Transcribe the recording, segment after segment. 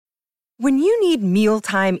When you need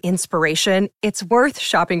mealtime inspiration, it's worth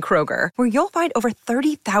shopping Kroger, where you'll find over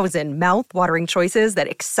 30,000 mouth-watering choices that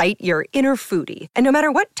excite your inner foodie. And no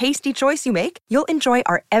matter what tasty choice you make, you'll enjoy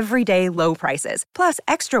our everyday low prices, plus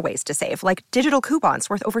extra ways to save, like digital coupons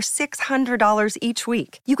worth over $600 each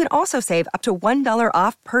week. You can also save up to $1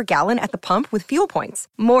 off per gallon at the pump with fuel points.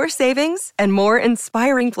 More savings and more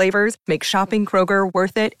inspiring flavors make shopping Kroger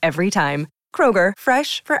worth it every time. Kroger,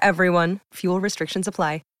 fresh for everyone. Fuel restrictions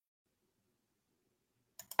apply.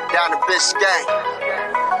 Down the Biscayne.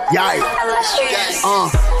 Yikes.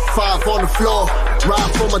 5 on the floor.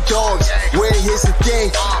 Ride for my dogs. Where here's the thing.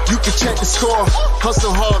 You can check the score.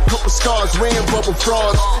 Hustle hard, couple scars. Wearing bubble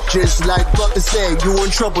frogs. Just like Butler said, you in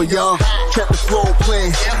trouble, y'all. Kept the floor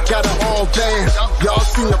playing. Got it all band. Y'all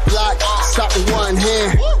seen the block. Stop with one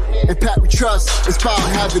hand. And Pat we trust. It's power,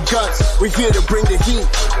 have the guts. We're here to bring the heat.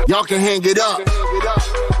 Y'all can hang it up.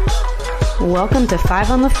 Welcome to 5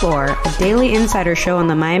 on the Floor, a daily insider show on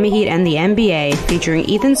the Miami Heat and the NBA, featuring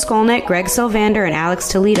Ethan Skolnick, Greg Sylvander, and Alex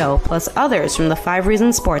Toledo, plus others from the 5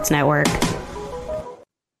 Reasons Sports Network.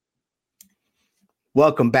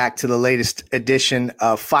 Welcome back to the latest edition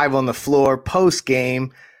of 5 on the Floor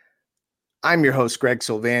post-game. I'm your host, Greg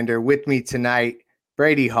Sylvander. With me tonight,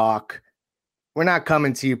 Brady Hawk. We're not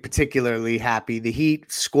coming to you particularly happy. The Heat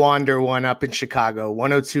squander one up in Chicago.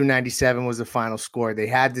 102-97 was the final score. They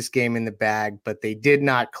had this game in the bag, but they did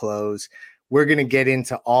not close. We're going to get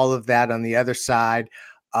into all of that on the other side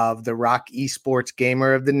of the Rock Esports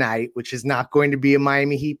Gamer of the Night, which is not going to be a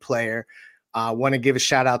Miami Heat player. I want to give a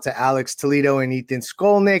shout out to Alex Toledo and Ethan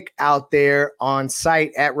Skolnick out there on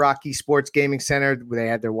site at Rock Esports Gaming Center. They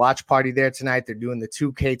had their watch party there tonight. They're doing the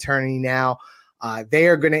 2K tourney now. They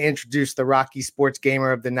are going to introduce the Rocky Sports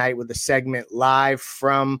Gamer of the Night with a segment live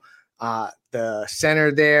from the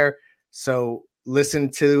center there. So listen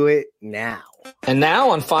to it now. And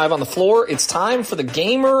now on 5 on the Floor, it's time for the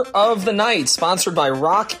Gamer of the Night, sponsored by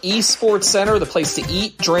Rock Esports Center, the place to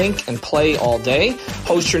eat, drink, and play all day.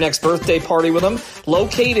 Host your next birthday party with them.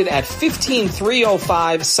 Located at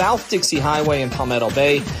 15305 South Dixie Highway in Palmetto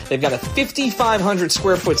Bay. They've got a 5,500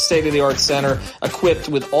 square foot state-of-the-art center equipped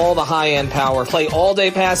with all the high-end power. Play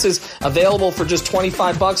all-day passes available for just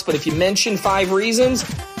 $25, but if you mention 5 Reasons,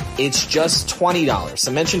 it's just $20.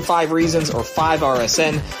 So mention 5 Reasons or 5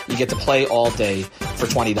 RSN. You get to play all day for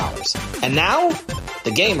 $20. And now,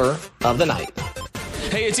 the Gamer of the Night.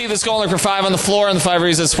 Hey, it's Ethan Skolnick for 5 on the Floor on the 5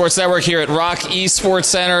 Reasons Sports Network here at Rock Esports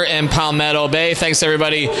Center in Palmetto Bay. Thanks to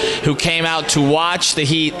everybody who came out to watch the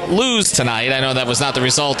Heat lose tonight. I know that was not the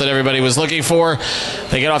result that everybody was looking for.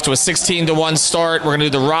 They get off to a 16-1 start. We're going to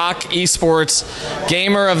do the Rock Esports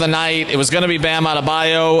Gamer of the Night. It was going to be Bam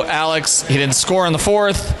Adebayo. Alex, he didn't score in the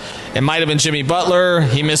fourth. It might have been Jimmy Butler.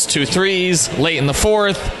 He missed 2 threes late in the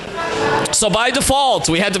fourth. So by default,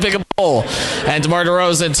 we had to pick a bull. And DeMar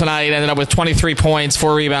DeRozan tonight ended up with 23 points,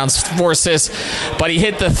 4 rebounds, 4 assists. But he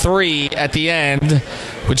hit the 3 at the end,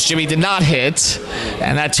 which Jimmy did not hit.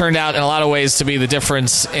 And that turned out in a lot of ways to be the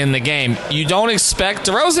difference in the game. You don't expect...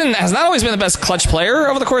 DeRozan has not always been the best clutch player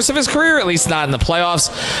over the course of his career, at least not in the playoffs.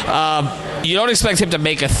 You don't expect him to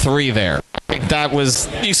make a 3 there. That was...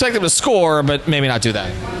 You expect him to score, but maybe not do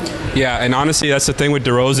that. Yeah, and honestly, that's the thing with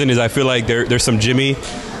DeRozan is I feel like there's some Jimmy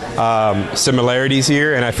similarities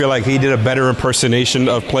here, and I feel like he did a better impersonation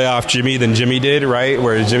of playoff Jimmy than Jimmy did, right?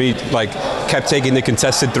 Where Jimmy kept taking the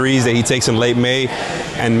contested threes that he takes in late May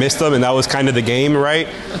and missed them, and that was kind of the game, right?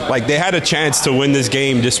 Like they had a chance to win this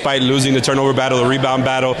game despite losing the turnover battle, the rebound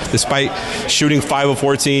battle, despite shooting 5 of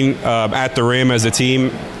 14 at the rim as a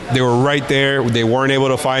team. They were right there. They weren't able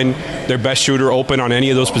to find their best shooter open on any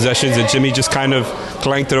of those possessions, and Jimmy just kind of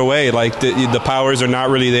clanked it away. Like the powers are not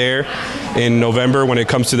really there in November when it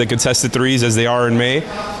comes to the contested threes as they are in May.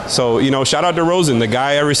 So, shout out to DeRozan. The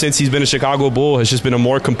guy, ever since he's been a Chicago Bull, has just been a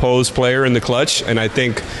more composed player in the clutch, and I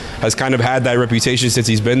think has kind of had that reputation since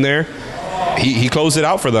he's been there. He closed it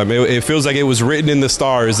out for them. It feels like it was written in the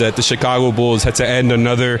stars that the Chicago Bulls had to end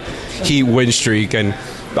another Heat win streak, and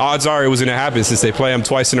the odds are it was going to happen since they play them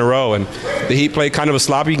twice in a row. And the Heat played kind of a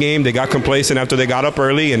sloppy game. They got complacent after they got up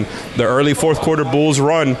early, and the early fourth quarter Bulls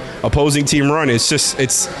run, opposing team run,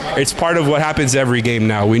 it's part of what happens every game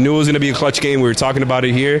now. We knew it was going to be a clutch game. We were talking about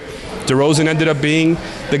it here. DeRozan ended up being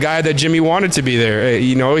the guy that Jimmy wanted to be there.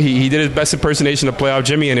 He did his best impersonation of playoff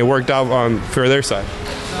Jimmy, and it worked out for their side.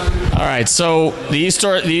 All right, so the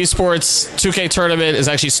esports 2K tournament is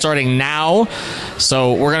actually starting now.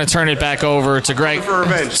 So we're going to turn it back over to Greg.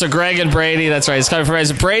 To Greg and Brady. That's right. It's coming for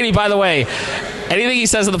revenge. Brady, by the way, anything he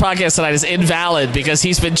says on the podcast tonight is invalid because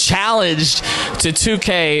he's been challenged to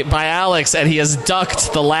 2K by Alex, and he has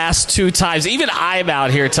ducked the last 2 times. Even I'm out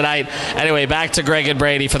here tonight. Anyway, back to Greg and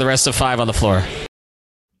Brady for the rest of 5 on the floor.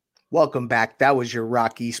 Welcome back. That was your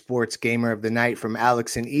Rock Esports Gamer of the Night from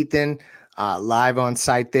Alex and Ethan. Live on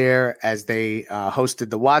site there as they hosted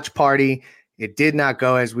the watch party. It did not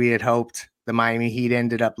go as we had hoped. The Miami Heat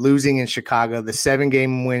ended up losing in Chicago. The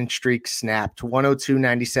 7-game win streak snapped.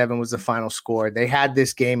 102-97 was the final score. They had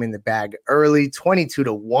this game in the bag early.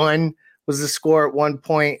 22-1 was the score at one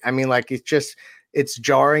point. I mean, like, it's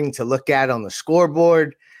jarring to look at on the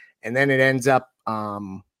scoreboard. And then it ends up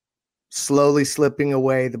slowly slipping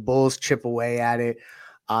away. The Bulls chip away at it.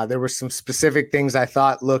 There were some specific things I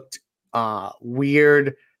thought looked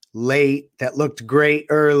weird late that looked great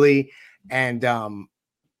early, and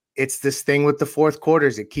it's this thing with the fourth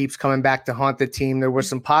quarters. It keeps coming back to haunt the team. There were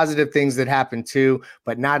some positive things that happened too,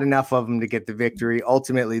 but not enough of them to get the victory.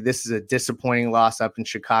 Ultimately, this is a disappointing loss up in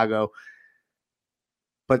Chicago.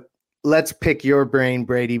 But let's pick your brain,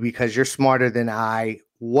 Brady, because you're smarter than I.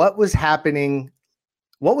 What was happening?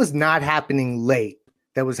 What was not happening late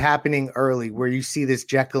that was happening early, where you see this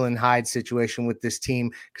Jekyll and Hyde situation with this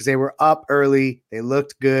team? Because they were up early. They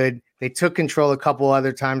looked good. They took control a couple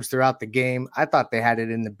other times throughout the game. I thought they had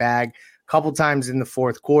it in the bag a couple times in the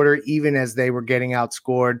fourth quarter, even as they were getting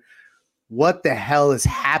outscored. What the hell is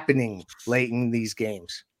happening late in these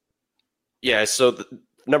games? Yeah, so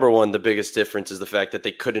number one, the biggest difference is the fact that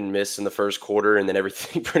they couldn't miss in the first quarter, and then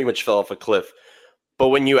everything pretty much fell off a cliff. But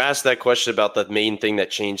when you ask that question about the main thing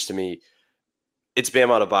that changed to me, it's Bam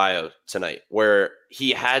Adebayo tonight, where he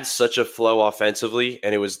had such a flow offensively,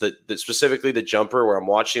 and it was the specifically the jumper where I'm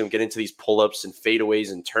watching him get into these pull-ups and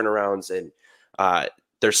fadeaways and turnarounds, and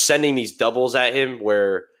they're sending these doubles at him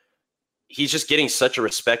where he's just getting such a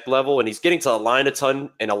respect level, and he's getting to the line a ton,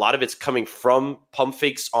 and a lot of it's coming from pump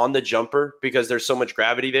fakes on the jumper because there's so much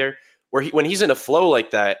gravity there, where when he's in a flow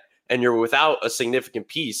like that and you're without a significant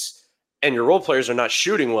piece and your role players are not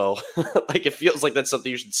shooting well, like it feels like that's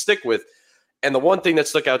something you should stick with. And the one thing that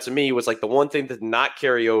stuck out to me was like the one thing that did not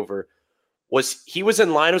carry over was he was in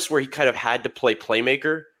lineups where he kind of had to play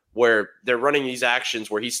playmaker, where they're running these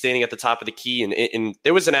actions where he's standing at the top of the key. And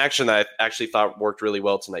there was an action that I actually thought worked really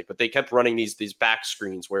well tonight, but they kept running these back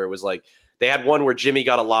screens where it was like they had one where Jimmy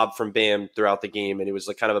got a lob from Bam throughout the game, and it was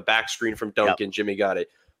like kind of a back screen from Duncan. Yep. Jimmy got it.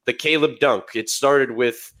 The Caleb dunk, it started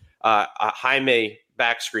with a Jaime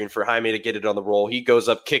back screen for Jaime to get it on the roll. He goes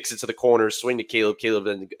up, kicks it to the corner, swing to Caleb. Caleb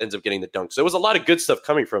ends up getting the dunk. So there was a lot of good stuff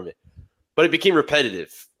coming from it, but it became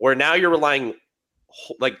repetitive where now you're relying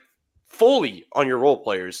like fully on your role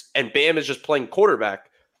players, and Bam is just playing quarterback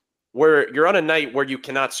where you're on a night where you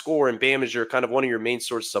cannot score, and Bam is your kind of one of your main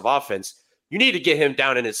sources of offense. You need to get him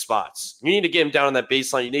down in his spots. You need to get him down on that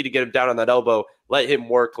baseline. You need to get him down on that elbow, let him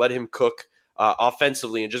work, let him cook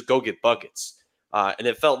offensively, and just go get buckets. And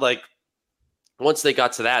it felt like once they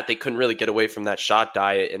got to that, they couldn't really get away from that shot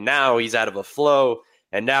diet. And now he's out of a flow.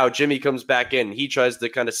 And now Jimmy comes back in. He tries to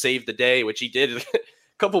kind of save the day, which he did a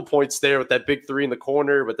couple points there with that big three in the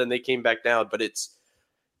corner, but then they came back down. But it's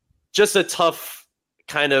just a tough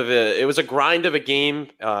kind of it was a grind of a game.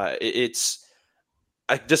 It's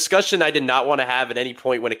a discussion I did not want to have at any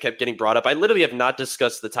point when it kept getting brought up. I literally have not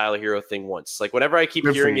discussed the Tyler Hero thing once. Like whenever I keep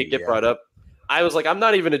hearing it get brought up, I was like, I'm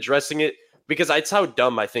not even addressing it. Because that's how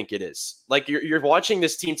dumb I think it is. Like you're watching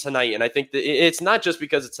this team tonight, and I think that it's not just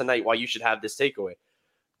because it's tonight why you should have this takeaway.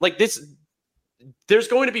 Like this, there's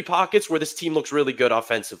going to be pockets where this team looks really good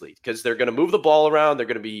offensively because they're going to move the ball around. They're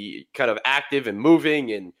going to be kind of active and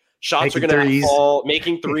moving, and shots are going to fall,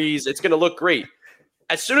 making threes. It's going to look great.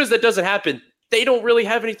 As soon as that doesn't happen, they don't really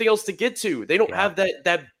have anything else to get to. They don't have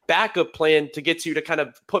that backup plan to get to kind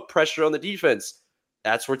of put pressure on the defense.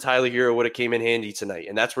 That's where Tyler Hero would have came in handy tonight.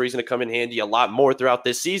 And that's where he's going to come in handy a lot more throughout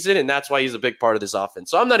this season. And that's why he's a big part of this offense.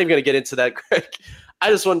 So I'm not even going to get into that, Greg. I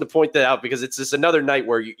just wanted to point that out because it's just another night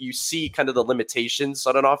where you see kind of the limitations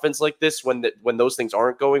on an offense like this when those things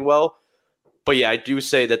aren't going well. But yeah, I do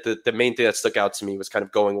say that the main thing that stuck out to me was kind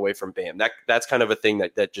of going away from Bam. That's kind of a thing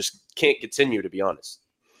that just can't continue, to be honest.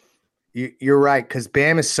 You're right, because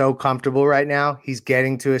Bam is so comfortable right now. He's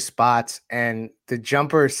getting to his spots, and the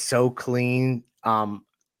jumper is so clean.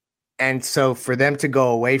 And so for them to go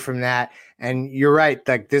away from that, and you're right,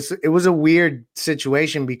 like this, it was a weird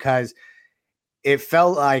situation because it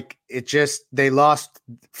felt like they lost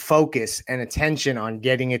focus and attention on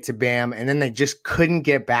getting it to Bam, and then they just couldn't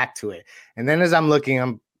get back to it. And then as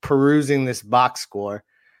I'm perusing this box score,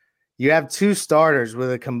 You have two starters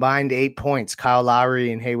with a combined 8 points, Kyle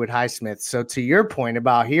Lowry and Haywood Highsmith. So to your point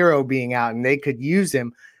about Hero being out and they could use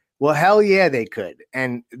him, well, hell yeah, they could.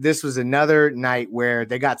 And this was another night where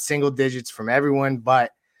they got single digits from everyone but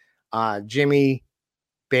Jimmy,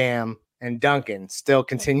 Bam, and Duncan still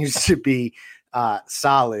continues to be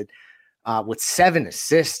solid with 7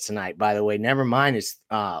 assists tonight, by the way. Never mind his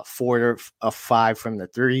 4 of 5 from the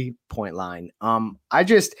 3-point line.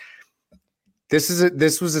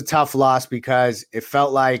 This was a tough loss because it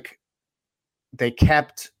felt like they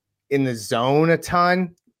kept in the zone a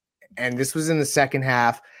ton, and this was in the second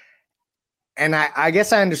half. And I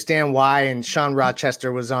guess I understand why. And Sean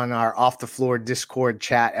Rochester was on our Off the Floor Discord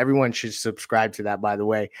chat. Everyone should subscribe to that, by the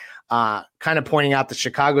way. Kind of pointing out that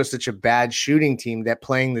Chicago is such a bad shooting team that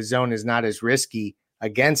playing the zone is not as risky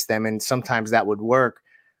against them. And sometimes that would work.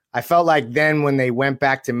 I felt like then when they went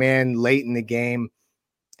back to man late in the game,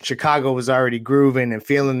 Chicago was already grooving and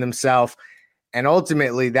feeling themselves. And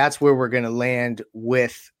ultimately, that's where we're going to land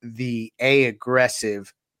with the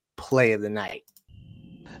aggressive play of the night.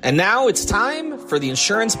 And now it's time for the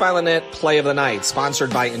Insurance by Lynette Play of the Night,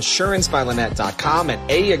 sponsored by InsuranceByLynette.com, an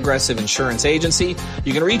A-aggressive insurance agency.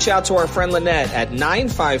 You can reach out to our friend Lynette at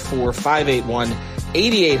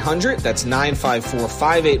 954-581-8800. That's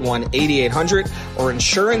 954-581-8800, or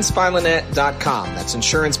InsuranceByLynette.com. That's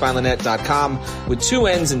InsuranceByLynette.com with 2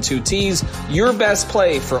 N's and 2 T's. Your best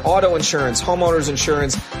play for auto insurance, homeowners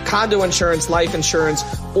insurance, condo insurance, life insurance,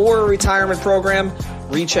 or a retirement program.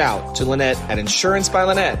 Reach out to Lynette at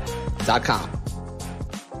InsuranceByLynette.com.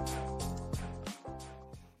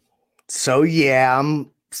 So yeah,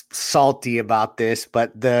 I'm salty about this,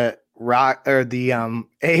 but the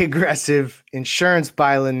aggressive Insurance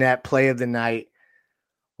by Lynette Play of the night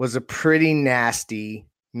was a pretty nasty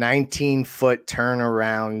 19-foot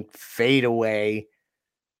turnaround fadeaway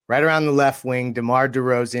right around the left wing, DeMar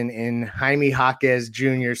DeRozan in Jaime Jaquez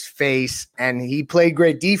Jr.'s face, and he played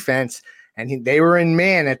great defense. And they were in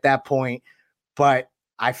man at that point, but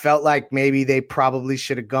I felt like maybe they probably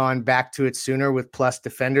should have gone back to it sooner with plus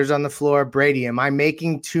defenders on the floor. Brady, am I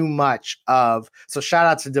making too much of? So shout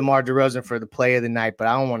out to DeMar DeRozan for the play of the night, but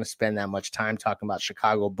I don't want to spend that much time talking about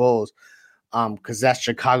Chicago Bulls because that's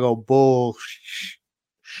Chicago Bulls.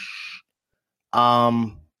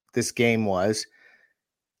 This game was.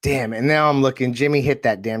 Damn, and now I'm looking. Jimmy hit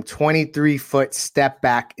that damn 23-foot step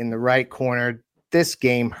back in the right corner. This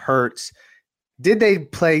game hurts. Did they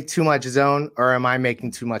play too much zone, or am I making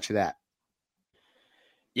too much of that?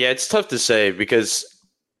 Yeah, it's tough to say because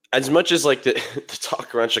as much as like the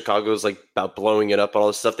talk around Chicago is like about blowing it up and all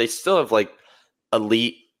this stuff, they still have like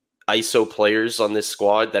elite ISO players on this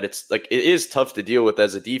squad that it's like it is tough to deal with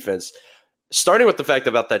as a defense. Starting with the fact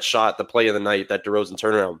about that shot, the play of the night, that DeRozan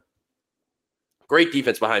turnaround. Great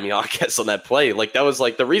defense behind me, Jaquez, on that play. Like that was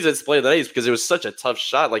like the reason it's play of the night is because it was such a tough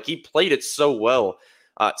shot. Like he played it so well.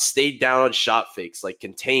 Stayed down on shot fakes, like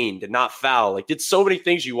contained, did not foul, like did so many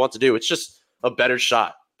things you want to do. It's just a better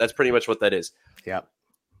shot. That's pretty much what that is. Yeah.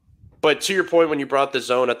 But to your point, when you brought the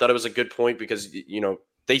zone, I thought it was a good point because, you know,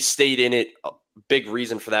 they stayed in it. A big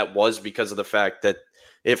reason for that was because of the fact that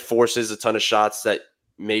it forces a ton of shots that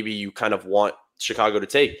maybe you kind of want Chicago to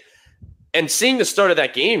take. And seeing the start of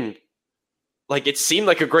that game, like it seemed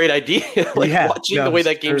like a great idea. Watching the way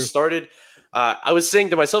that game started, I was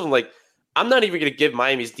saying to myself, I'm like, I'm not even going to give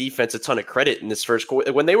Miami's defense a ton of credit in this first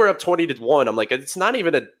quarter. When they were up 20-1, I'm like, it's not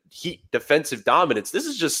even a Heat defensive dominance. This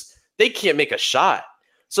is just, they can't make a shot.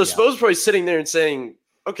 So Spo's probably sitting there and saying,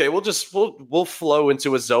 okay, we'll flow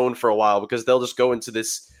into a zone for a while because they'll just go into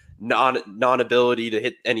this non-ability to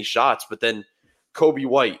hit any shots. But then Kobe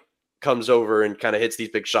White comes over and kind of hits these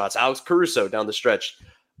big shots. Alex Caruso down the stretch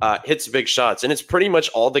hits big shots. And it's pretty much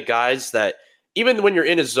all the guys that, even when you're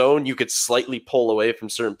in a zone, you could slightly pull away from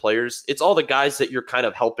certain players. It's all the guys that you're kind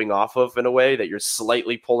of helping off of in a way that you're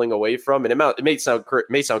slightly pulling away from. And it may sound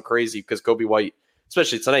crazy because Kobe White,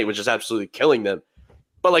 especially tonight, was just absolutely killing them.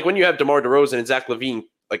 But like when you have DeMar DeRozan and Zach LaVine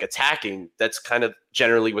like attacking, that's kind of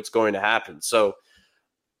generally what's going to happen. So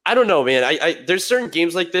I don't know, man. I there's certain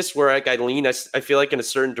games like this where I lean. I feel like in a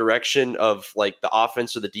certain direction of like the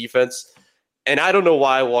offense or the defense. And I don't know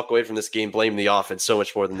why I walk away from this game blaming the offense so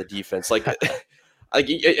much more than the defense. And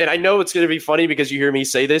I know it's going to be funny because you hear me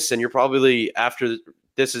say this, and you're probably, after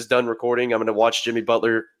this is done recording, I'm going to watch Jimmy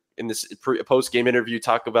Butler in this post-game interview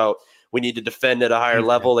talk about we need to defend at a higher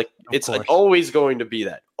level. Like it's always going to be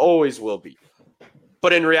that. Always will be.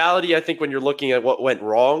 But in reality, I think when you're looking at what went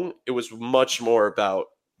wrong, it was much more about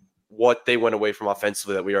what they went away from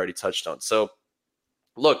offensively that we already touched on. So,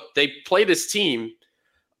 look, they play this team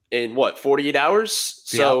in 48 hours?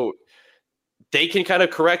 So they can kind of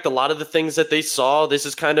correct a lot of the things that they saw. This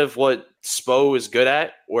is kind of what Spo is good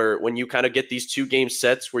at, where when you kind of get these 2-game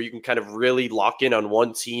sets where you can kind of really lock in on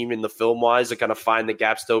one team in the film-wise and kind of find the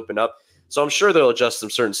gaps to open up. So I'm sure they'll adjust some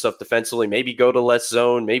certain stuff defensively, maybe go to less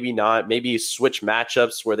zone, maybe not, maybe switch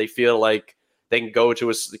matchups where they feel like they can go to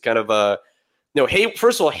a kind of a,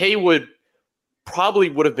 first of all, Haywood probably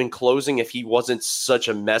would have been closing if he wasn't such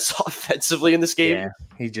a mess offensively in this game. Yeah,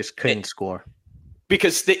 he just couldn't score.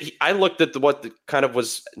 Because I looked at what kind of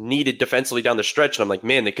was needed defensively down the stretch, and I'm like,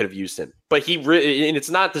 man, they could have used him. But and it's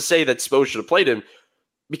not to say that Spo should have played him,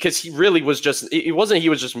 because he really was just, it wasn't he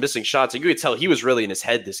was just missing shots. You could tell he was really in his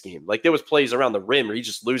head this game. Like, there was plays around the rim where he's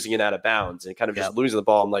just losing it out of bounds and kind of just losing the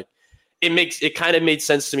ball. I'm like, it kind of made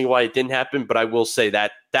sense to me why it didn't happen, but I will say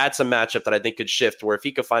that that's a matchup that I think could shift, where if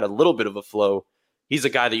he could find a little bit of a flow, he's a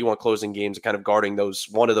guy that you want closing games and kind of guarding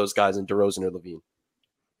one of those guys in DeRozan or Levine.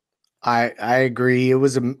 I agree. It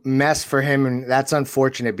was a mess for him, and that's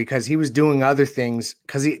unfortunate because he was doing other things,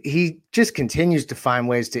 because he just continues to find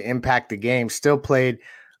ways to impact the game, still played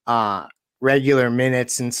regular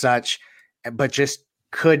minutes and such, but just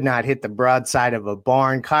could not hit the broadside of a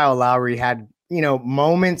barn. Kyle Lowry had,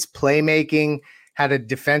 moments playmaking, had a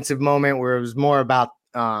defensive moment where it was more about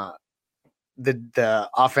the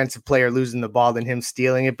offensive player losing the ball than him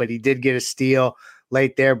stealing it, but he did get a steal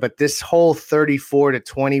late there. But this whole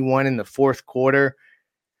 34-21 in the fourth quarter,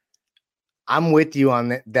 I'm with you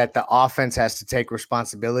on that the offense has to take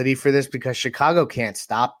responsibility for this, because Chicago can't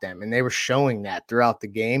stop them, and they were showing that throughout the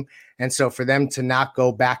game. And so for them to not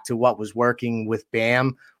go back to what was working with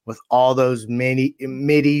Bam, with all those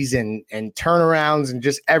middies and turnarounds and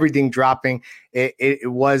just everything dropping, it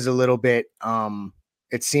was a little bit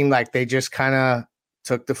it seemed like they just kind of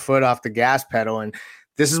took the foot off the gas pedal. And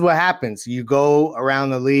this is what happens. You go around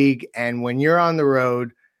the league, and when you're on the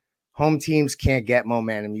road, home teams can't get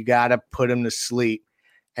momentum. You got to put them to sleep.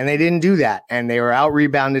 And they didn't do that. And they were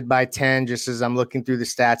out-rebounded by 10. Just as I'm looking through the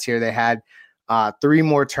stats here, they had 3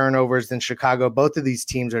 more turnovers than Chicago. Both of these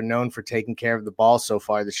teams are known for taking care of the ball so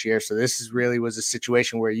far this year. So this really was a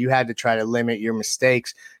situation where you had to try to limit your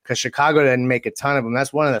mistakes, because Chicago didn't make a ton of them.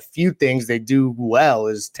 That's one of the few things they do well,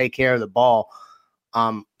 is take care of the ball.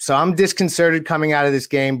 So I'm disconcerted coming out of this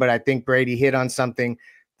game, but I think Brady hit on something.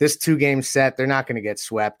 This 2-game set, they're not going to get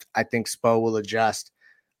swept. I think Spo will adjust.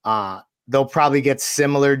 They'll probably get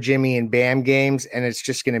similar Jimmy and Bam games, and it's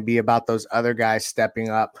just going to be about those other guys stepping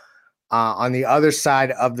up. On the other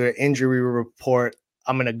side of the injury report,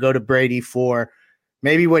 I'm going to go to Brady for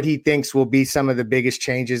maybe what he thinks will be some of the biggest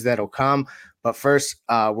changes that'll come. But first,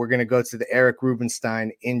 we're going to go to the Eric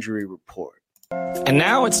Rubenstein injury report. And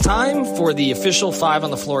now it's time for the official 5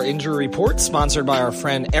 on the Floor injury report, sponsored by our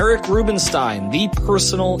friend Eric Rubenstein, the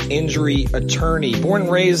personal injury attorney. Born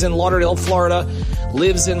and raised in Lauderdale, Florida,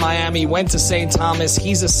 lives in Miami, went to St. Thomas.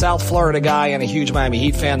 He's a South Florida guy and a huge Miami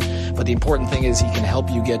Heat fan. But the important thing is he can help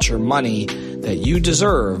you get your money that you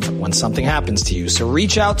deserve when something happens to you. So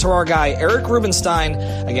reach out to our guy, Eric Rubenstein.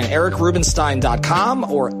 Again,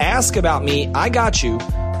 ericrubenstein.com, or Ask About Me, I Got You,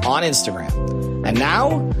 on Instagram. And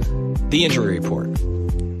now, the injury report.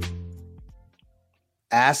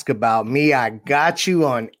 Ask About Me, I Got You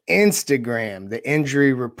on Instagram. The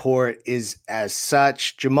injury report is as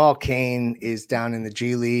such. Jamal Cain is down in the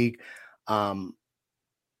G League. Tyler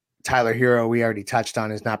Hero, we already touched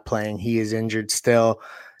on, is not playing. He is injured still.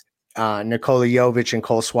 Nikola Jovic and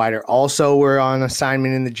Cole Swider also were on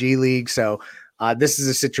assignment in the G League. So this is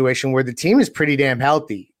a situation where the team is pretty damn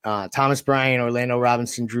healthy. Thomas Bryant, Orlando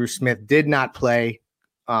Robinson, Drew Smith did not play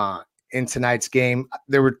in tonight's game.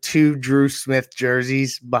 There were 2 Drew Smith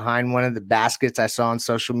jerseys behind one of the baskets I saw on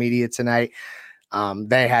social media tonight.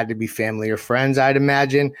 They had to be family or friends, I'd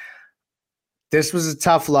imagine. This was a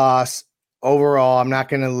tough loss. Overall, I'm not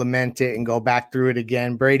going to lament it and go back through it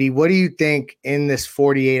again. Brady, what do you think in this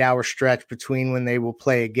 48-hour stretch between when they will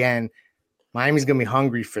play again? Miami's going to be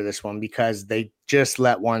hungry for this one because they just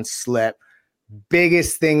let one slip.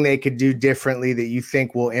 Biggest thing they could do differently that you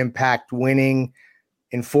think will impact winning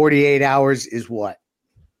in 48 hours is what?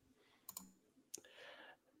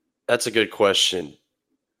 That's a good question.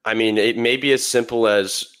 I mean, it may be as simple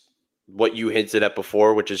as what you hinted at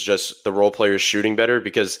before, which is just the role players shooting better,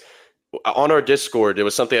 because on our Discord, it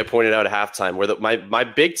was something I pointed out at halftime where my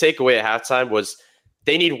big takeaway at halftime was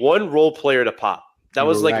they need one role player to pop. That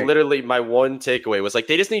was like literally my one takeaway was like,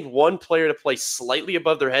 they just need one player to play slightly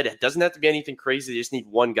above their head. It doesn't have to be anything crazy. They just need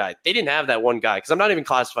one guy. They didn't have that one guy, because I'm not even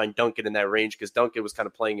classifying Duncan in that range, because Duncan was kind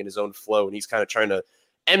of playing in his own flow and he's kind of trying to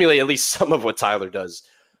emulate at least some of what Tyler does.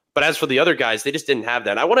 But as for the other guys, they just didn't have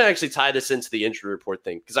that. And I want to actually tie this into the injury report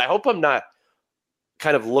thing, because I hope I'm not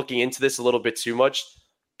kind of looking into this a little bit too much,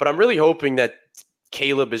 but I'm really hoping that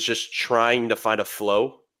Caleb is just trying to find a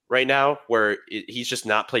flow right now where he's just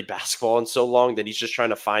not played basketball in so long that he's just trying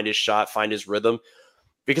to find his shot, find his rhythm.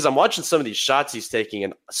 Because I'm watching some of these shots he's taking,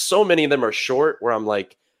 and so many of them are short where I'm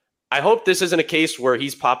like, I hope this isn't a case where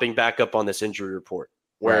he's popping back up on this injury report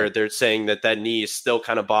where they're saying that knee is still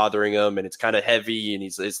kind of bothering him and it's kind of heavy and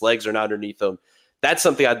his legs are not underneath him. That's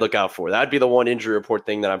something I'd look out for. That'd be the one injury report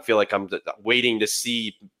thing that I feel like I'm waiting to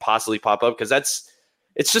see possibly pop up, because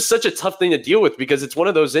it's just such a tough thing to deal with, because it's one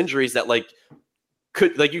of those injuries that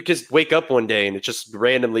you just wake up one day and it just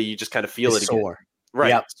randomly, you just kind of feel it sore. Again. Right.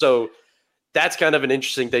 Yep. So that's kind of an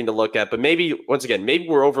interesting thing to look at, but maybe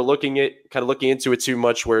we're overlooking it, kind of looking into it too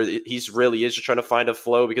much, where he's really is just trying to find a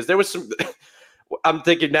flow, because there was some, I'm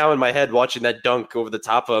thinking now in my head, watching that dunk over the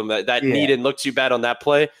top of him, that knee didn't look too bad on that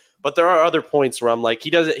play. But there are other points where I'm like, he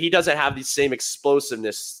doesn't have the same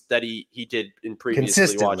explosiveness that he did in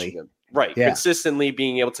previously watching him. Right. Yeah. Consistently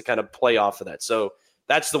being able to kind of play off of that. So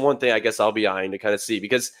that's the one thing I guess I'll be eyeing to kind of see,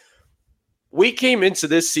 because we came into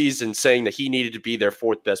this season saying that he needed to be their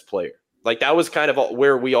fourth best player. Like, that was kind of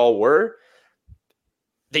where we all were.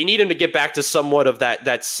 They need him to get back to somewhat of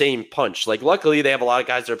that same punch. Like, luckily, they have a lot of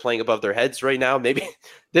guys that are playing above their heads right now. Maybe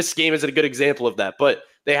this game isn't a good example of that, but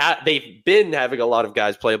they've been having a lot of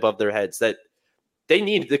guys play above their heads that they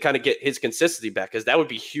need to kind of get his consistency back, because that would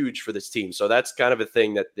be huge for this team. So that's kind of a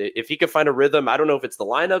thing that if he could find a rhythm, I don't know if it's the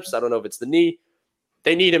lineups, I don't know if it's the knee,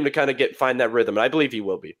 they need him to kind of find that rhythm, and I believe he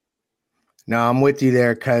will be. No, I'm with you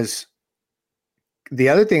there, because the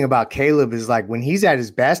other thing about Caleb is, like, when he's at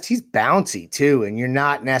his best, he's bouncy too, and you're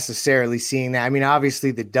not necessarily seeing that. I mean,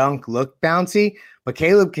 obviously the dunk looked bouncy, but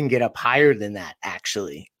Caleb can get up higher than that,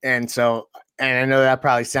 actually. And I know that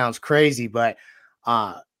probably sounds crazy, but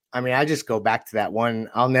I mean, I just go back to that one.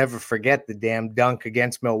 I'll never forget the damn dunk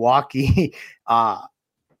against Milwaukee.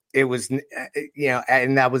 It was,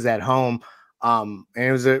 and that was at home. And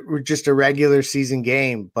it was just a regular season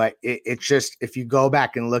game, but it's just, if you go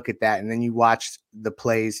back and look at that and then you watch the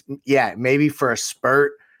plays, maybe for a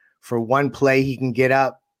spurt, for one play he can get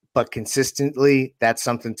up, but consistently, that's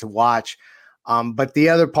something to watch. But the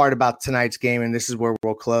other part about tonight's game, and this is where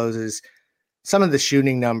we'll close, is some of the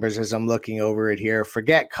shooting numbers as I'm looking over it here.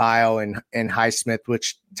 Forget Kyle and Highsmith,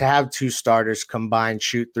 which to have two starters combined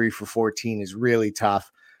shoot 3 for 14 is really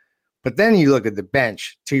tough. But then you look at the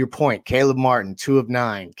bench, to your point, Caleb Martin, 2 of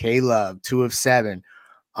 9, K-Love, 2 of 7.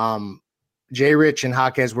 Jay Rich and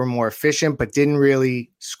Jaquez were more efficient, but didn't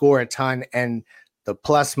really score a ton. And the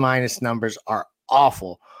plus minus numbers are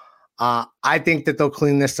awful. I think that they'll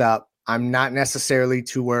clean this up. I'm not necessarily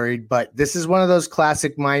too worried, but this is one of those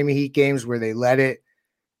classic Miami Heat games where they let it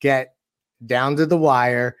get down to the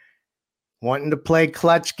wire, wanting to play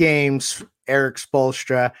clutch games, Eric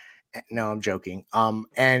Spoelstra. No, I'm joking.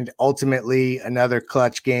 And ultimately another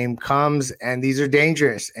clutch game comes, and these are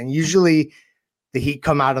dangerous. And usually the Heat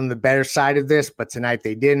come out on the better side of this, but tonight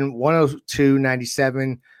they didn't.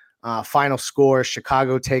 102-97 final score.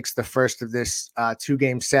 Chicago takes the first of this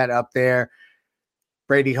 2-game set up there.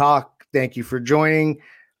 Brady Hawk, thank you for joining.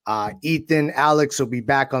 Ethan, Alex will be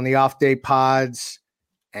back on the off-day pods,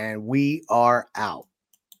 and we are out.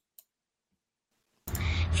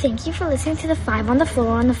 Thank you for listening to the 5 on the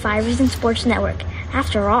Floor on the 5 Reasons Sports Network.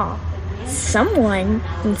 After all, someone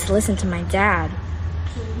needs to listen to my dad.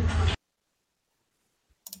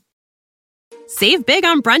 Save big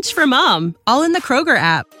on brunch for mom, all in the Kroger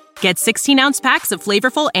app. Get 16-ounce packs of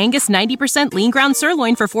flavorful Angus 90% lean ground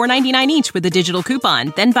sirloin for $4.99 each with a digital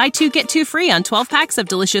coupon. Then buy 2, get 2 free on 12 packs of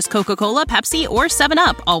delicious Coca-Cola, Pepsi, or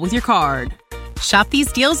 7-Up, all with your card. Shop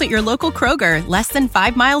these deals at your local Kroger, less than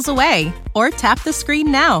 5 miles away. Or tap the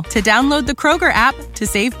screen now to download the Kroger app to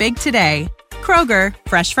save big today. Kroger,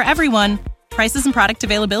 fresh for everyone. Prices and product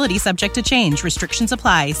availability subject to change. Restrictions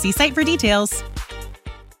apply. See site for details.